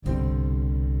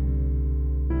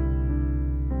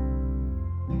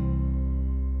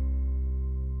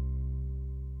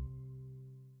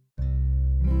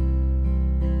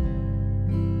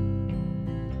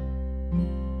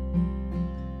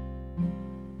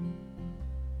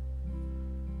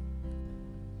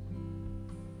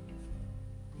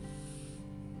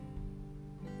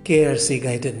KRC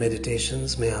guided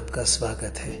meditations में आपका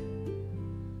स्वागत है।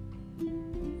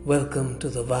 Welcome to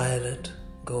the violet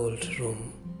gold room.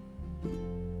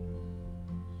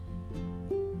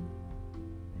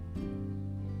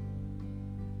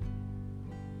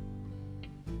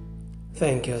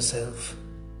 Thank yourself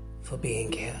for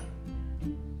being here.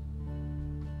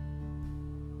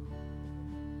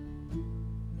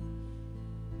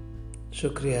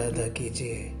 शुक्रिया अदा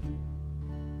कीजिए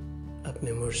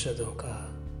अपने मुर्शदों का।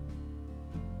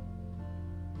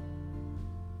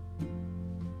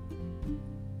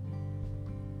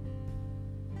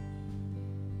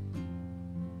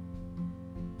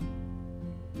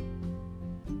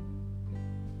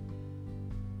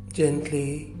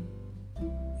 Gently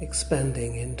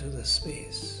expanding into the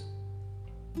space.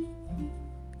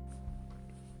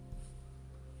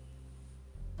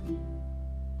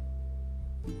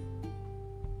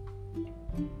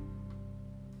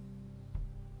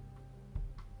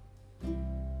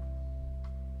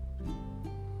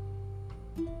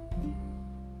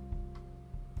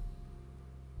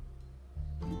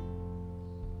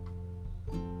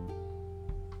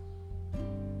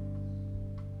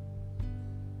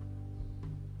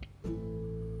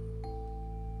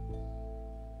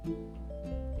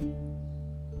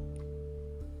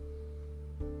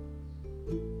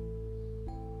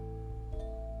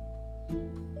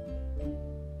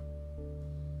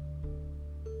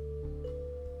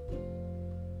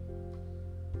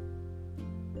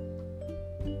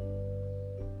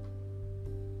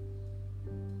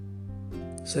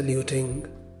 Saluting,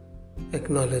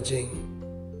 acknowledging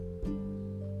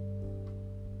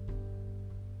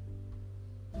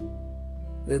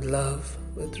with love,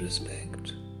 with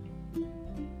respect,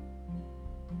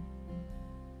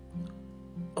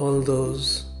 all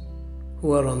those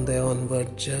who are on their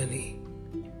onward journey.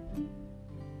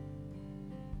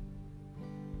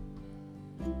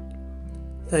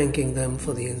 Thanking them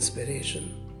for the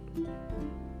inspiration,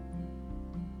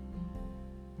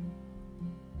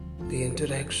 the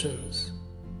interactions,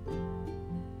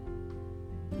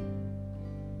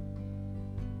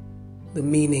 the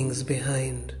meanings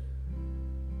behind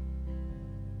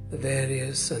the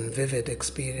various and vivid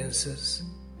experiences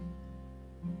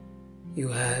you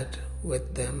had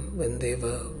with them when they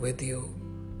were with you.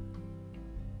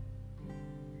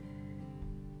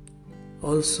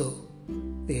 Also,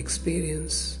 the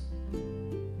experience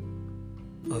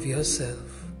of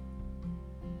yourself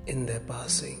in their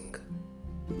passing.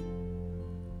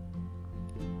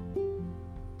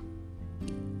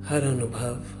 हर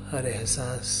अनुभव, हर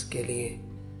एहसास के लिए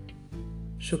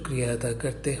शुक्रिया अदा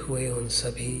करते हुए उन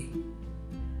सभी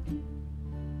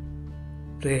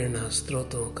प्रेरणा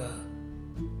स्रोतों का,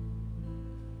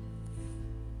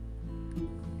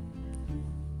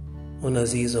 उन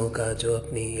अजीजों का जो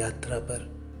अपनी यात्रा पर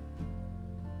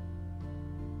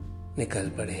निकल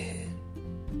पड़े हैं,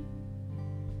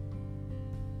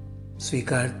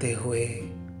 स्वीकारते हुए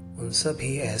उन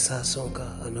सभी एहसासों का,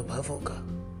 अनुभवों का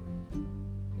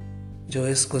जो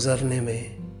इस गुजरने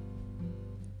में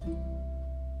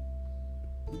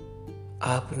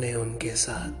आपने उनके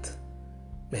साथ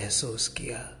महसूस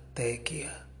किया, तय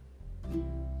किया।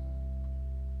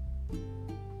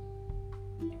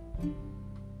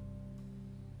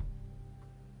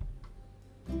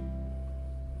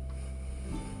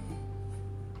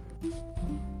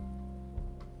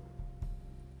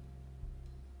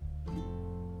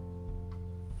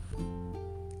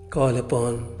 Call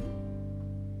upon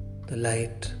the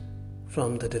light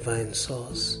from the divine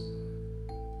source.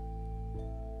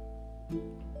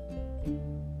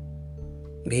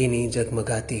 भीनी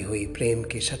जगमगाती हुई प्रेम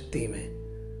की शक्ति में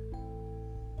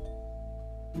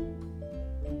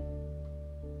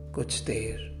कुछ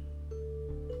देर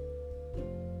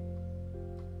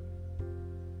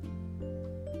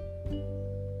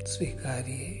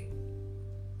स्वीकारिए,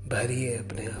 भरिए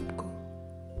अपने आप को।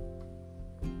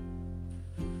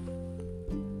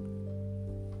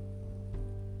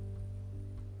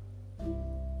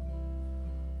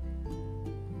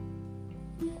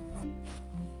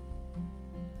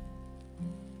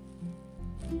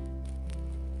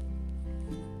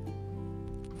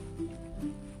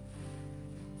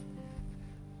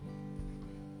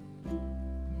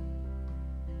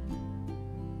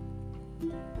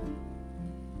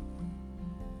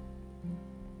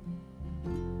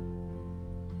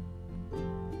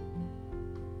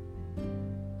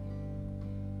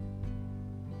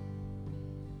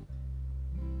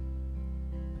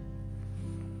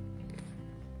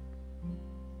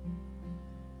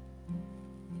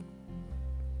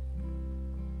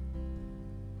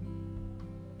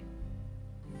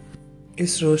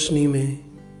 इस रोशनी में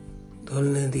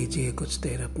धुलने दीजिए कुछ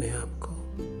देर अपने आप को।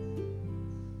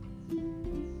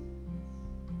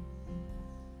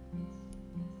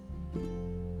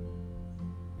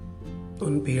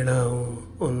 उन पीड़ाओं,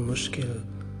 उन मुश्किल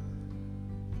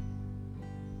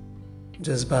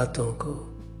जज्बातों को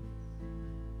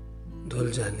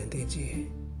धुल जाने दीजिए,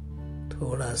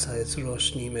 थोड़ा सा इस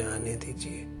रोशनी में आने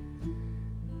दीजिए,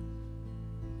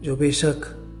 जो बेशक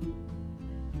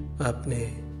आपने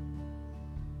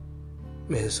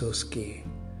महसूस किए,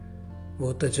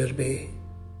 वो तजुर्बे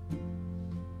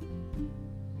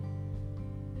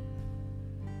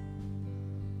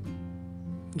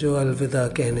जो अलविदा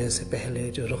कहने से पहले,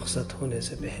 जो रुखसत होने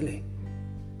से पहले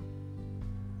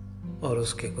और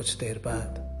उसके कुछ देर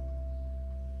बाद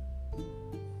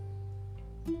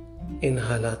इन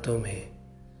हालातों में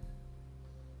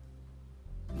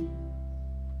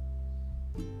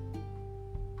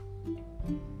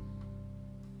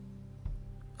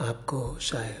आपको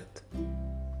शायद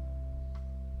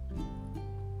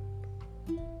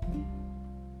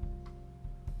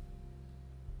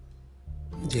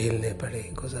झेलने पड़े,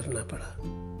 गुजरना पड़ा।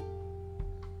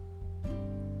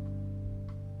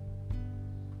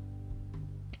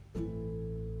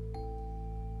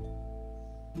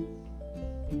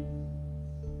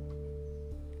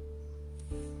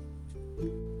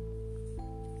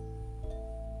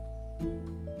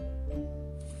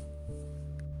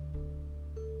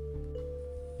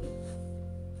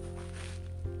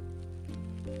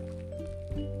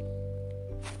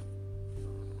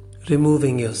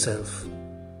 Removing yourself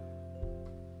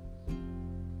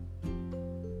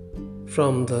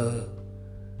from the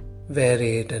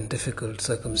varied and difficult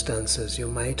circumstances you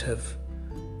might have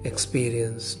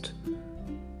experienced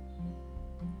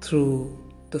through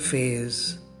the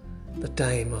phase, the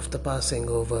time of the passing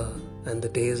over and the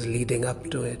days leading up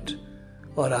to it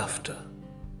or after.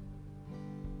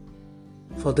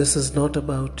 For this is not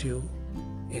about you,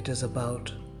 it is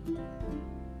about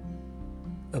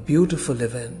a beautiful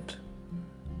event,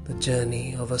 the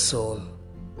journey of a soul,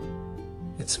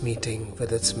 its meeting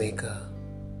with its maker,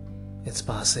 its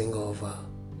passing over.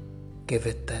 Give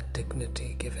it that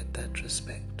dignity, give it that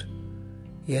respect.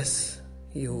 Yes,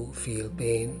 you feel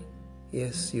pain.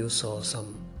 Yes, you saw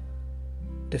some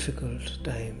difficult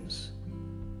times.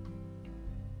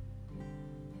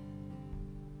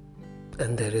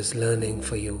 And there is learning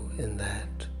for you in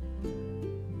that.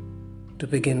 To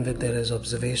begin with, there is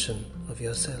observation of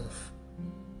yourself.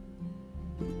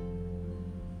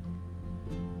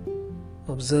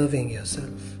 Observing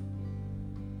yourself.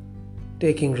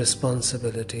 Taking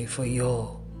responsibility for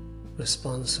your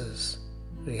responses,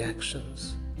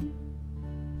 reactions.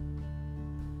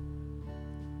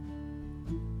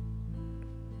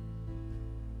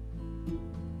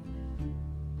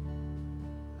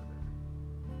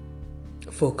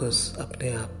 Focus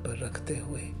अपने आप पर रखते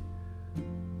हुए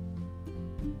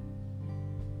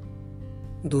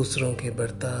दूसरों के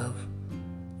बर्ताव,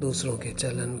 दूसरों के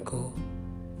चलन को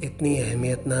इतनी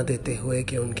अहमियत ना देते हुए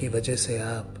कि उनकी वजह से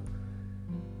आप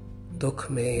दुख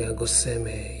में या गुस्से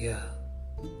में या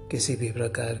किसी भी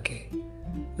प्रकार के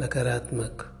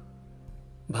नकारात्मक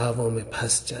भावों में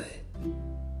फंस जाएं।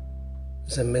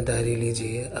 जिम्मेदारी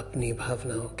लीजिए अपनी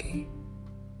भावनाओं की,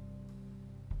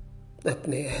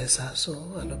 अपने एहसासों,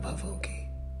 अनुभवों की।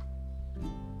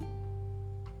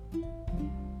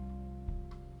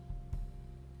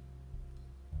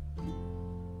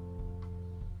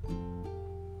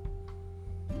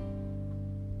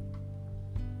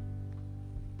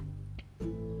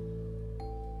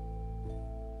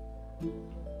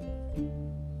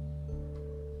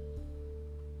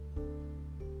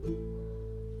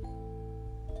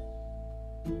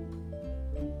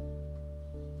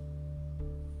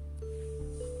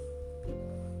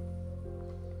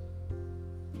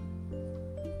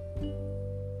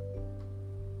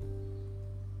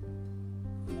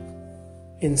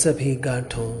 इन सभी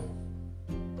गांठों,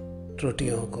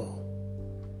 त्रुटियों को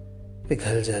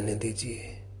पिघल जाने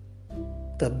दीजिए,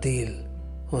 तब्दील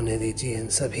होने दीजिए इन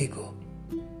सभी को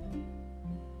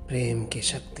प्रेम की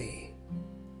शक्ति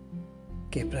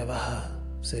के प्रवाह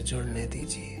से जुड़ने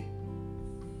दीजिए।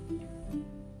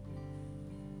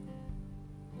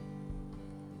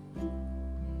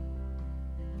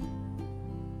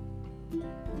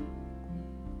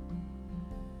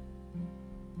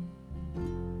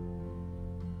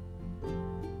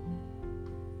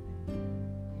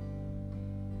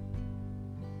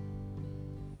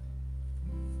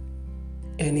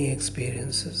 Any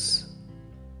experiences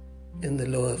in the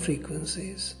lower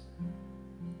frequencies,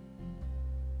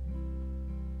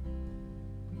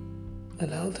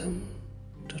 allow them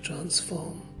to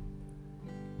transform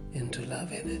into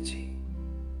love energy.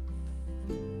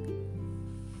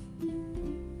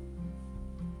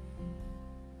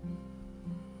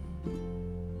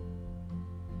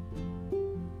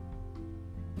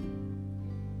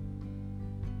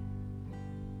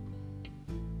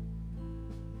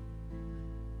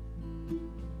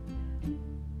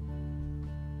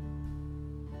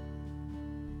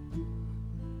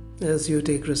 as you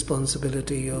take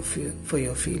responsibility for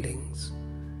your feelings,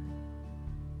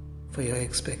 for your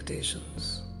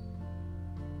expectations.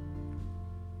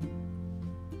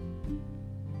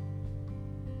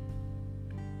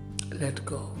 Let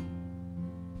go.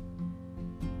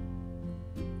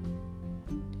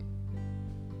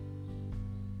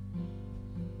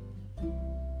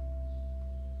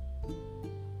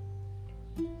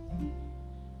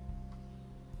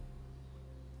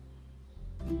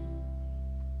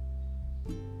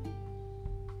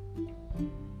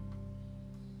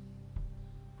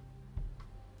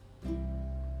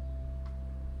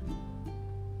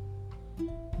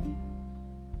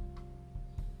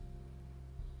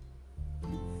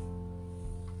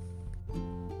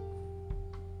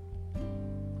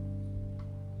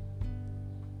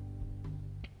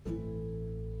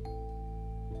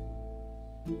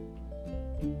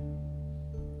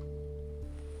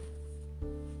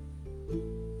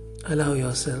 Allow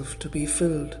yourself to be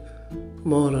filled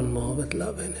more and more with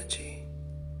love energy.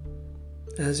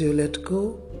 As you let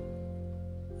go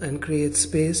and create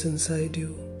space inside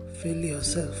you, fill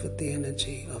yourself with the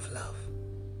energy of love.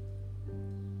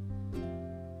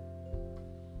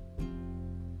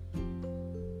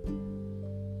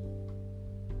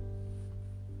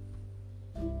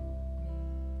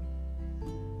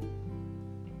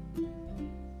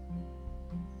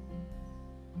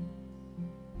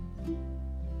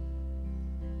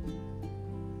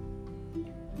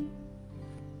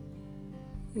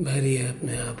 भरिए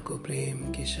अपने आप को प्रेम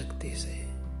की शक्ति से,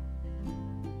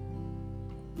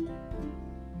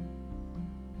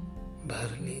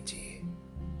 भर लीजिए।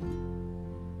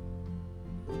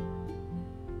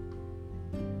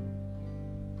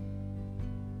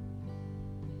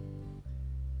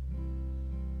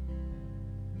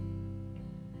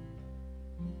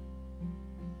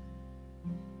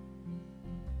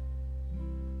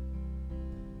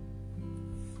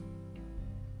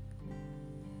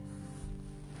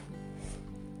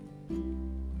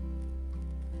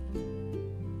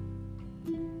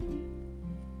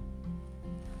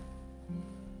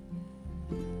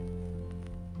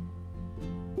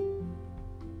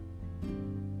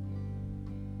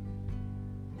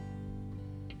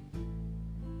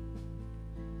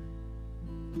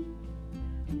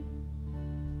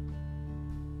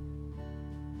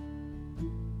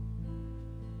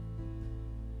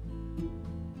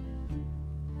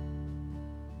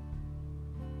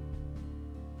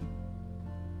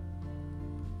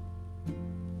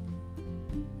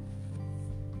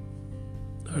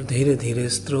 और धीरे धीरे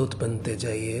स्रोत बनते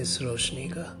जाइए इस रोशनी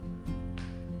का,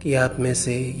 कि आप में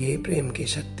से ये प्रेम की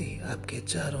शक्ति आपके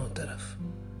चारों तरफ,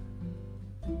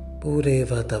 पूरे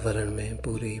वातावरण में,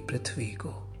 पूरी पृथ्वी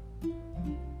को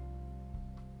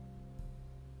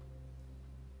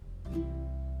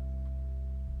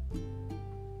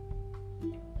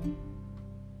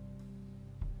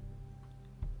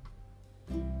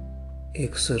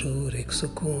एक सुरूर, एक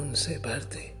सुकून से भर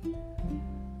दे।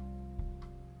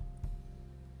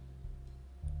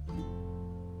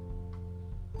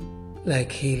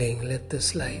 Like healing, let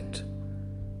this light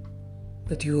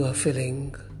that you are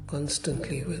filling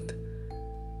constantly with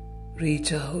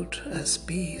reach out as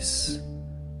peace,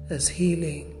 as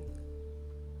healing,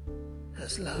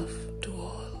 as love to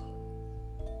all.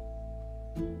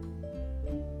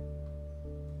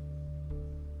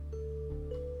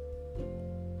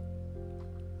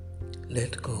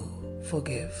 Let go,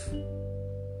 forgive,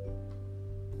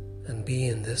 and be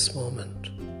in this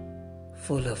moment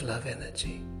full of love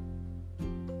energy.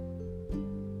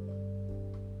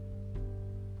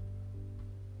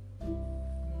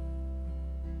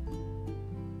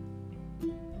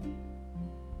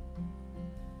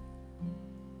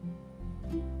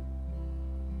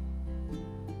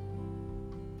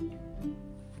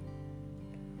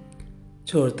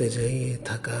 छोड़ते जाइए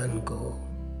थकान को,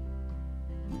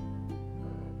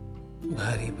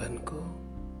 भारीपन को,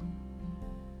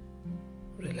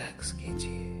 relax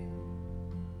कीजिए।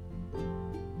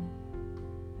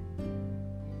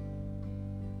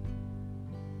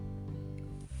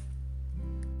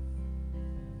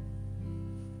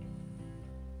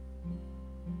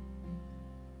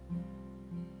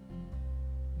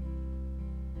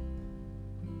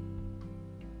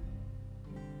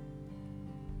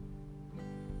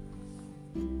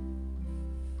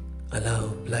 Allow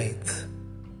blithe,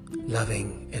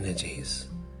 loving energies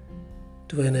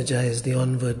to energize the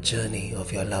onward journey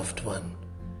of your loved one,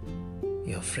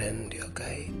 your friend, your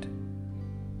guide.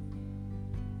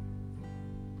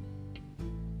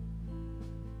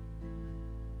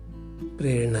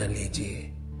 प्रेरणा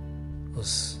लीजिए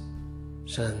उस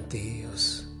शांति, उस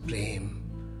प्रेम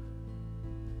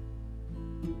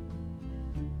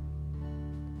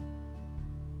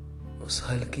उस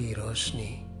हल्की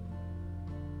रोशनी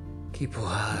की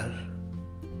फुहार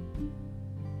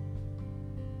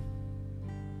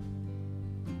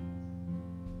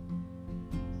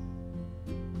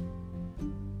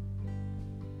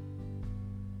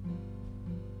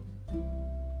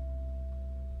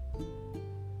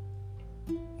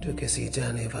जो किसी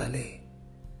जाने वाले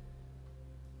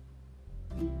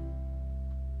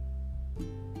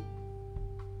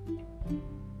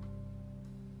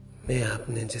में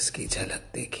आपने जिसकी झलक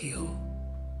देखी हो,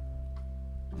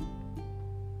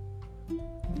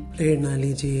 प्रेरणा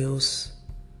लीजिए उस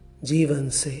जीवन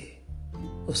से,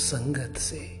 उस संगत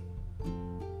से,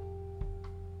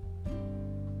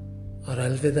 और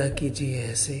अलविदा कीजिए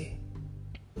ऐसे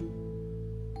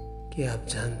कि आप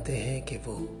जानते हैं कि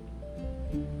वो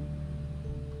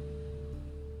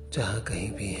जहां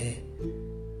कहीं भी हैं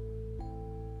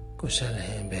कुशल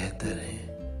हैं, बेहतर हैं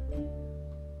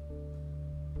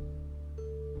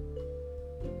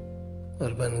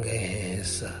और बन गए हैं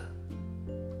हिस्सा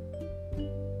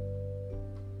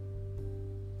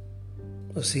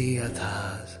उसी अथाह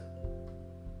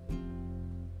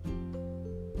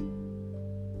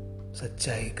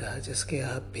सच्चाई का जिसके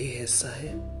आप भी हिस्सा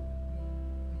हैं।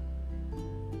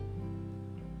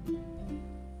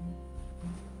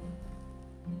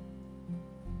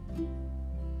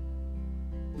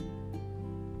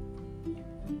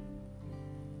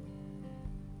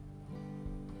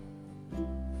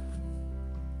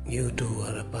 You too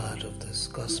are a part of this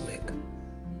cosmic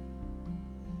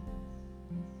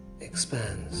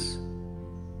expanse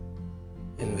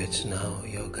in which now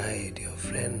your guide, your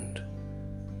friend,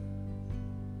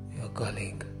 your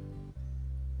colleague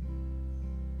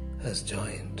has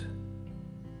joined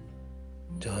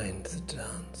the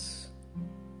dance.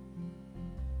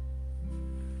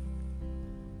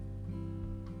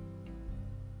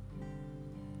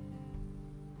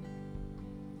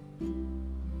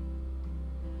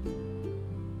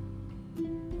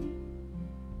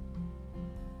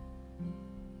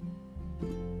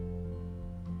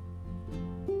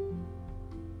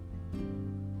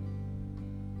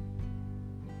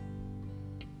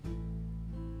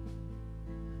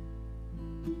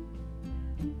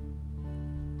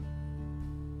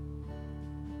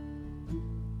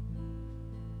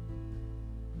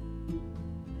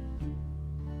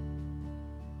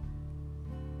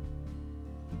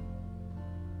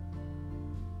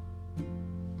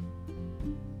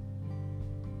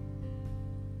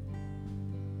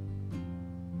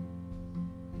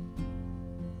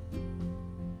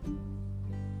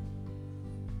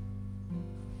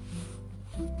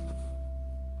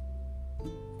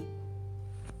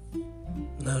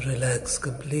 Now relax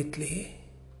completely,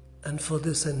 and for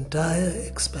this entire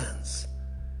expanse,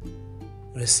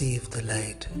 receive the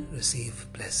light, receive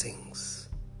blessings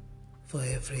for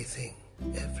everything,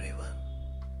 everyone.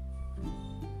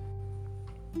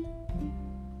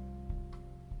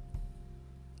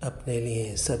 अपने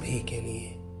लिए, सभी के लिए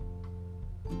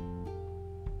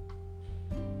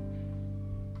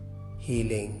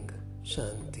healing,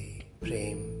 Shanti,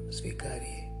 Prem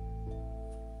स्वीकारिए।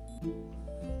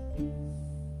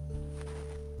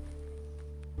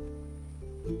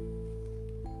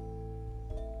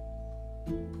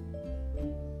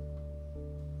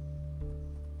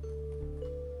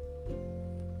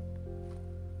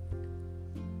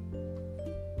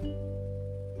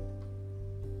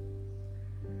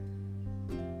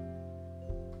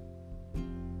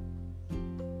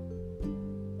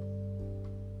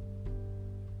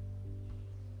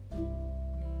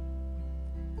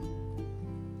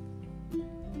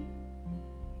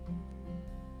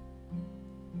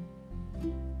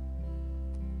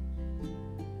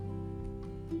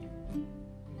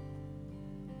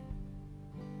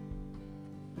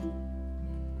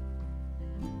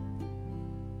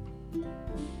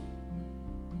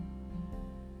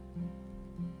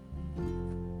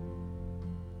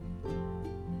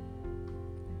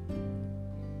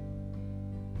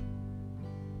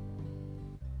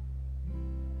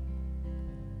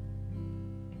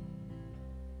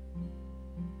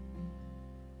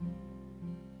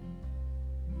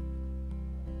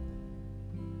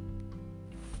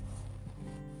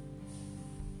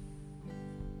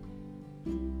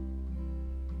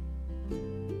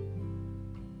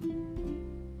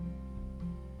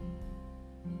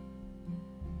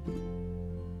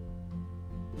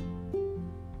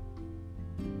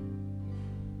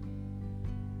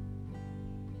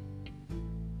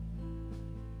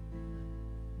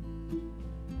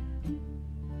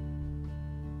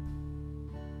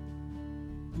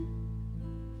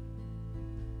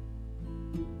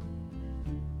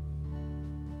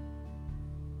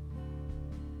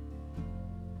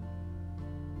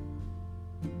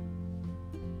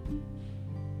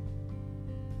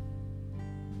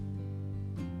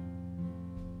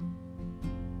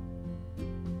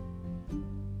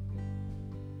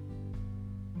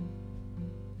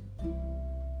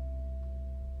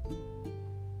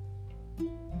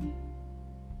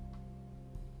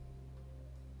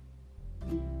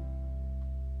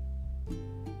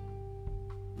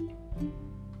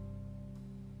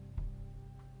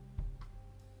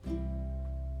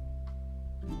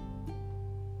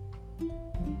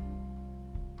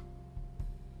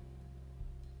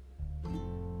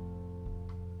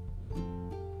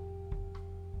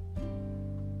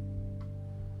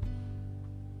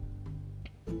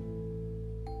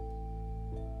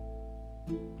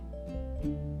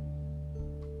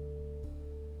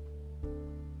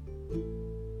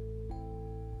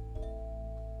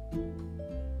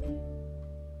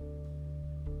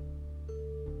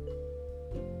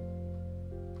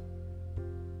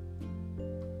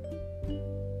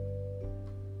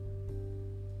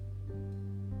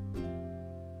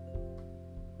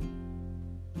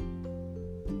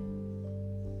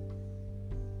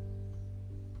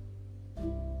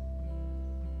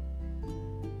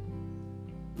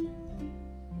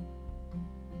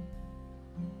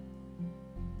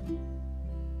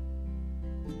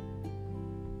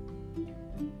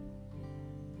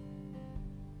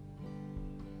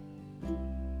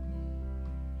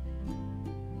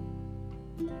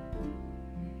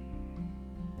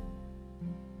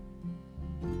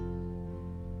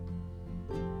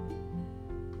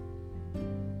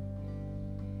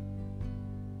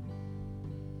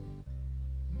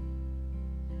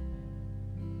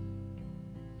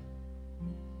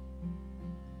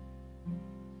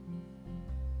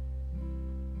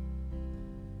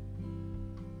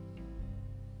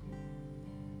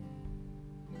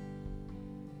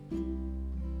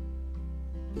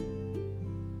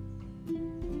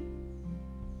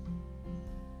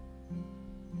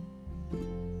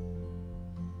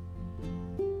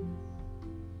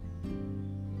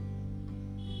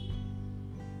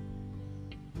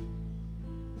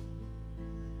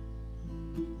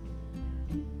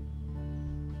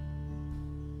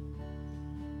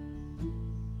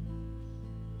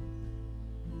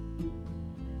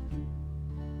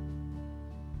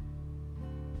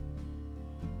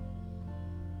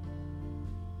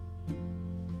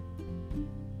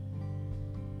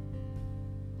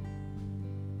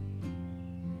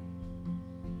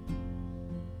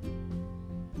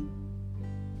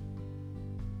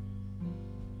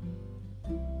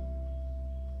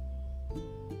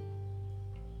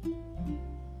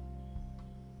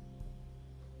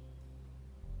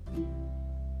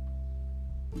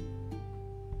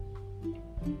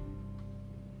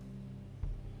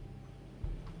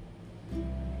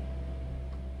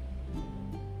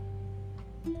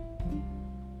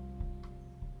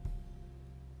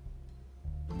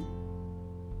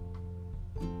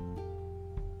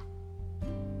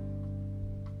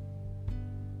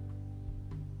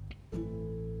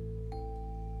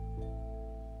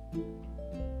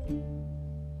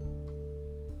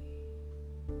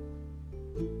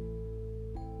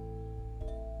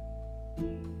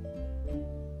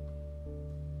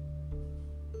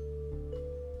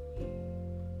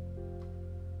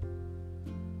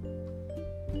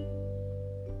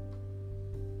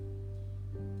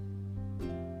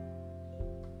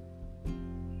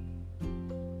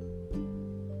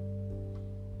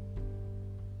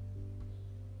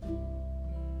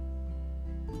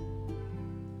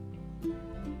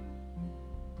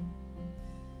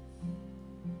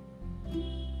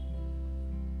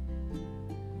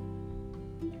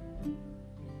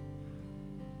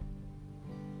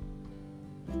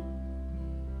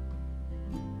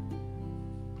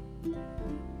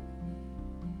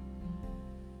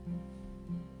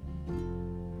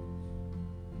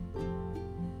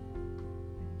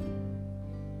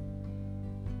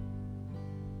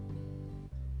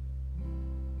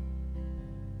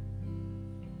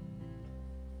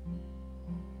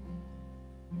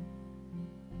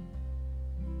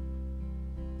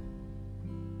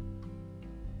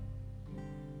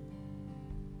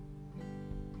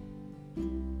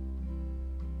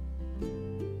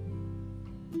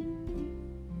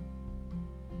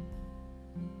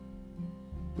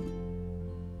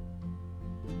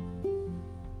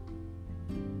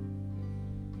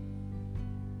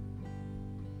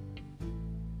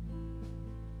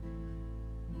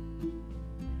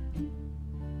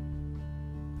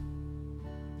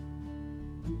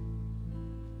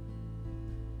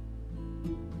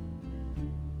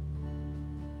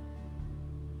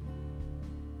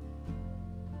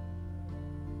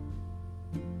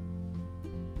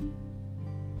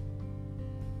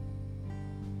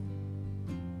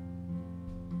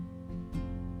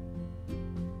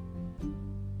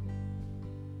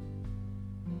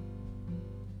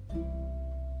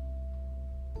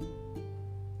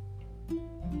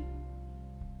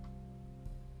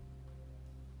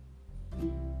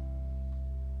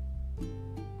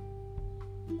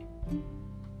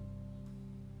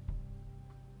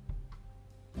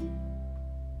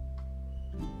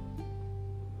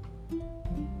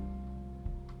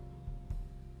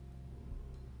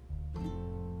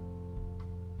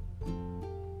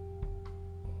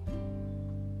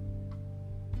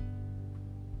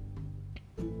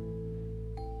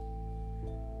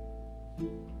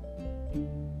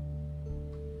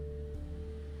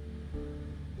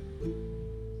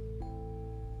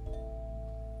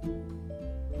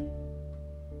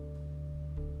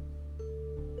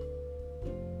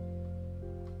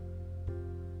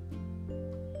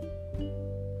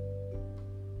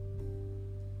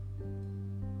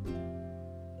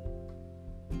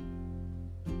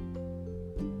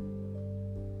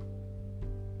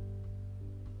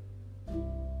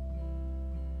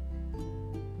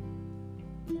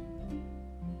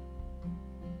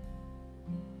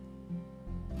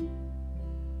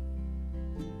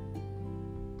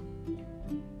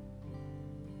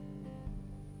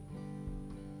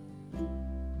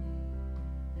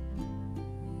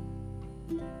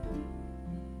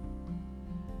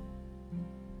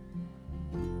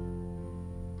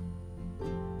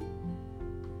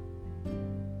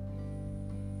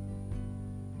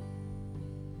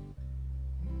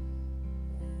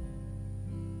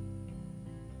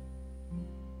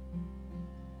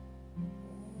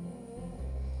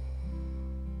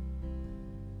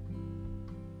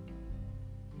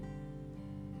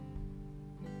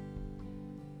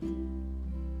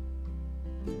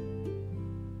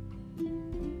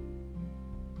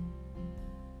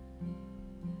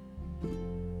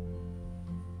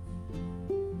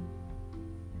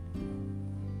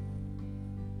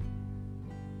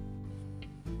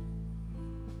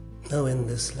 Now in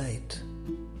this light,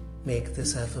 make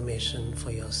this affirmation for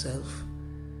yourself,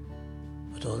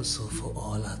 but also for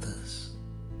all others.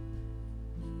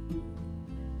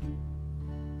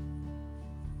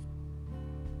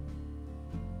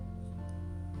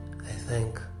 I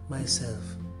thank myself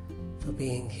for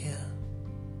being here.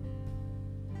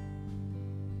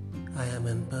 I am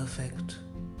in perfect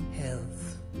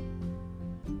health.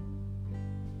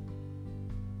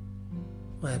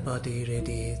 My body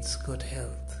radiates good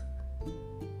health.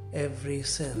 Every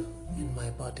cell in my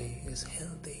body is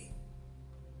healthy.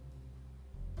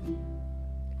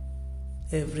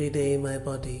 Every day my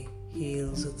body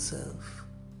heals itself.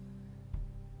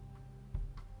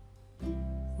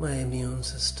 My immune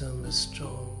system is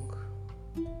strong.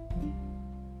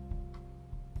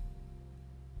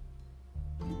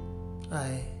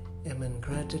 I am in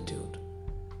gratitude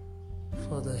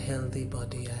for the healthy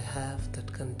body I have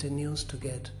that continues to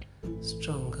get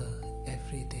stronger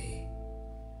every day.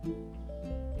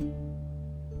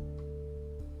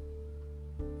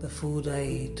 The food I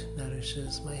eat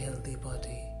nourishes my healthy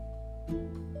body.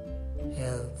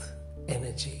 Health,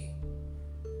 energy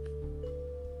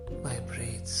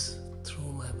vibrates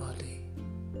through my body.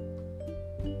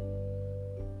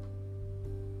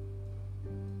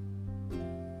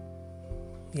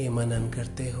 ये मनन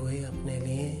करते हुए अपने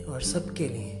लिए और सबके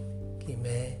लिए कि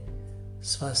मैं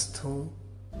स्वस्थ हूँ,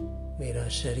 मेरा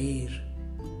शरीर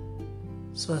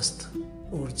स्वस्थ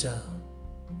ऊर्जा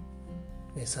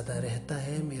में सदा रहता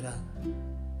है, मेरा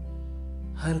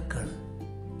हर कण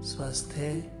स्वस्थ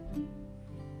है,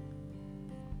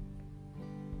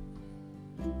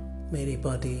 मेरी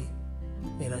बॉडी,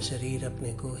 मेरा शरीर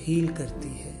अपने को हील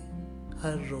करती है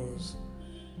हर रोज,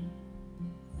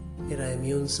 मेरा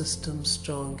इम्यून सिस्टम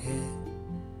स्ट्रांग है।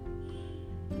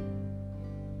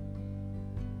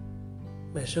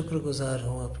 मैं शुक्रगुजार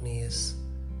हूं अपनी इस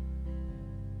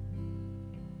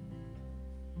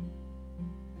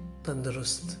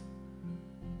तंदुरुस्त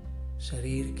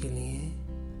शरीर के लिए,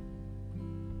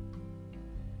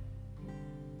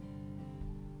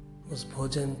 उस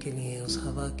भोजन के लिए, उस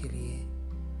हवा के लिए,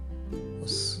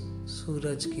 उस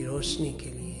सूरज की रोशनी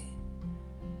के लिए,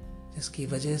 जिसकी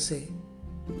वजह से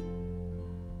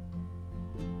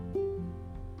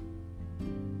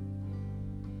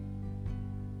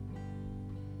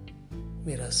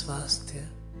मेरा स्वास्थ्य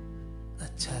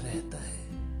अच्छा रहता है।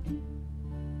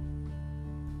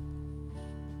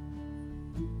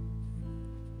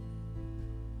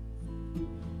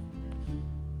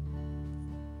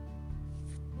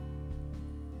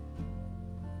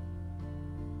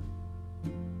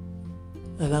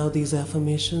 Allow these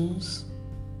affirmations,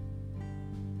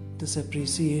 this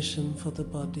appreciation for the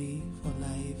body, for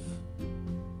life,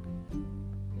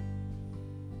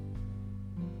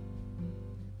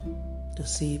 to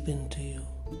seep into you.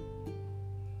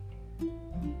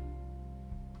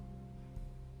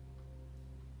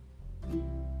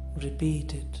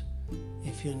 Repeat it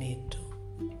if you need to.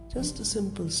 Just a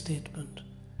simple statement.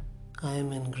 I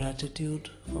am in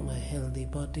gratitude for my healthy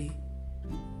body.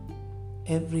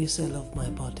 Every cell of my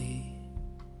body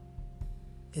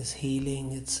is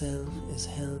healing itself, is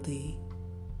healthy.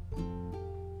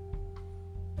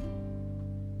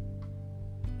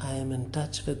 I am in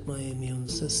touch with my immune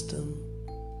system.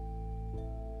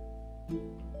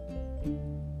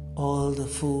 All the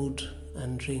food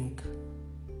and drink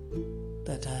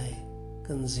that I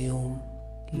consume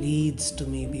leads to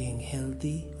me being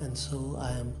healthy, and so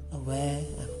I am aware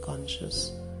and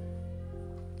conscious.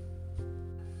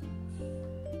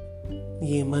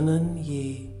 ये मनन, ये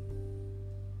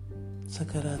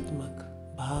सकारात्मक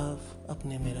भाव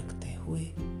अपने में रखते हुए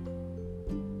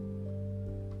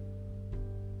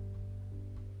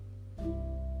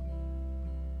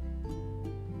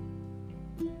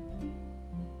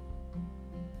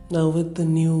now with the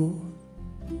new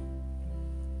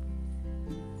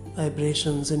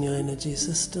vibrations in your energy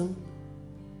system,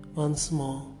 once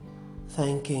more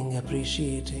thanking,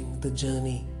 appreciating the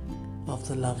journey of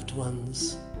the loved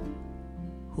ones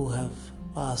who have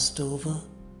passed over,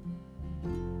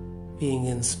 being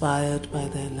inspired by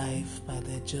their life, by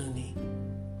their journey,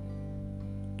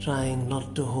 trying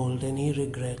not to hold any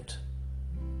regret,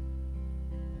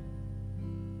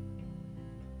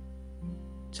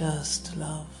 just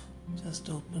love, just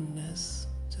openness,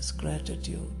 just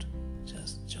gratitude,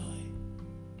 just joy.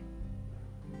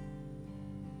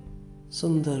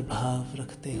 सुंदर भाव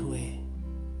रखते हुए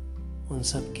उन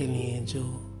सब के लिए जो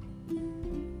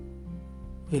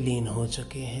विलीन हो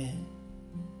चुके हैं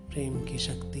प्रेम की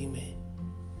शक्ति में,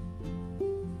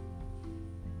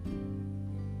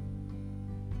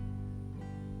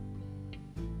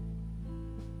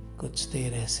 कुछ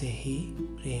देर ऐसे ही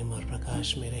प्रेम और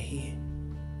प्रकाश में रहिए.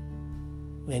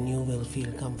 When you will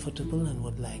feel comfortable and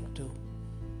would like to,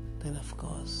 then of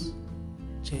course,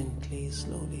 gently,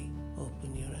 slowly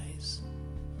open your eyes.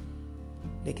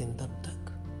 लेकिन तब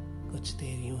तक कुछ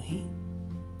देर यूं ही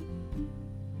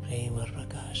प्रेम और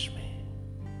प्रकाश में.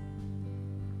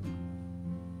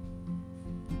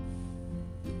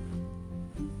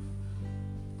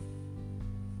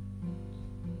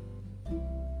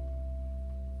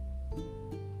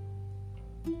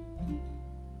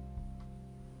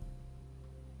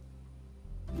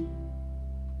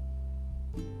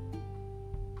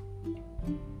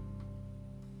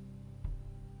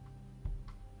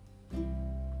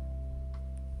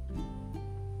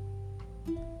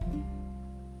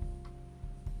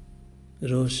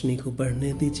 रोशनी को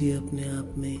बढ़ने दीजिए अपने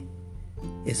आप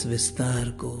में, इस विस्तार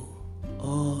को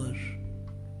और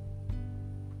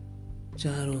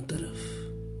चारों तरफ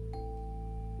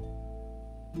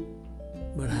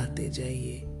बढ़ाते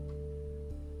जाइए.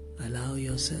 Allow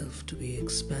yourself to be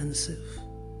expansive,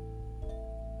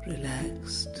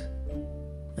 relaxed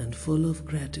and full of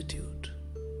gratitude.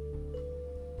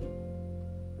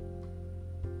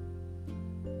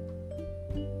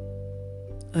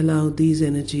 Allow these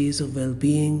energies of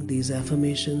well-being, these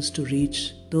affirmations to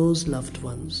reach those loved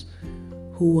ones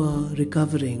who are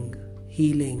recovering,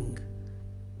 healing.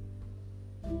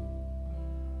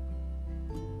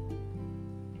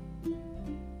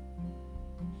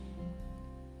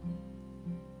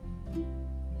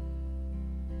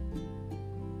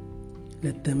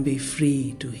 Let them be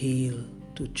free to heal,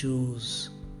 to choose,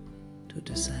 to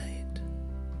decide.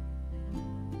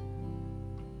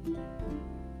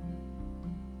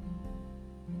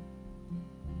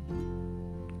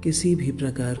 किसी भी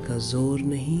प्रकार का जोर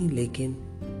नहीं, लेकिन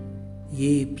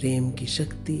ये प्रेम की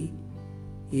शक्ति,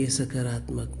 ये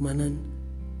सकारात्मक मनन,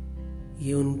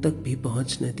 ये उन तक भी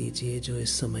पहुंचने दीजिए जो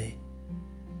इस समय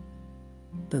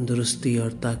तंदुरुस्ती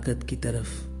और ताकत की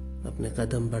तरफ अपने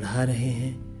कदम बढ़ा रहे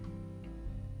हैं,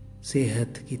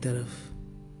 सेहत की तरफ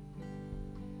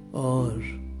और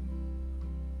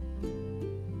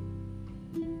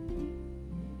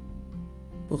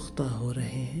पुख्ता हो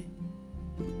रहे हैं.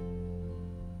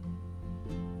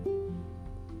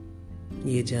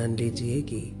 ये जान लीजिए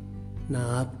कि ना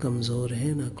आप कमजोर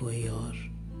हैं ना कोई और.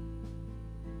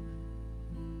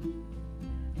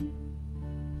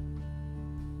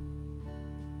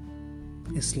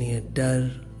 इसलिए डर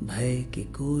भय की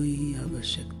कोई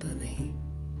आवश्यकता नहीं.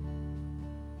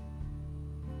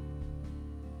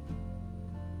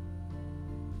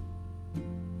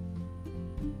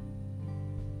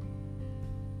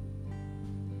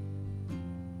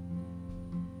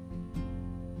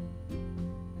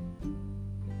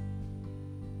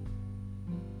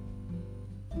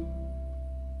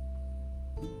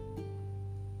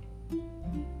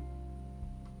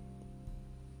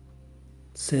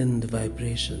 Send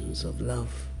vibrations of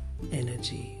love,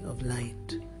 energy, of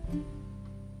light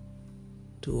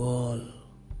to all.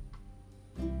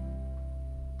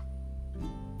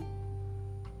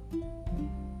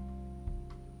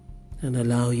 And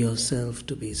allow yourself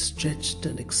to be stretched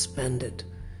and expanded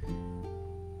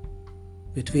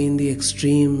between the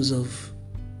extremes of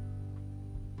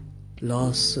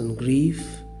loss and grief,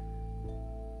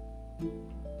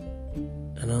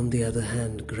 and on the other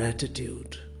hand,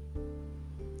 gratitude.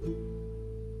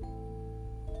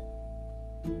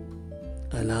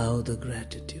 Allow the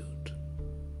gratitude.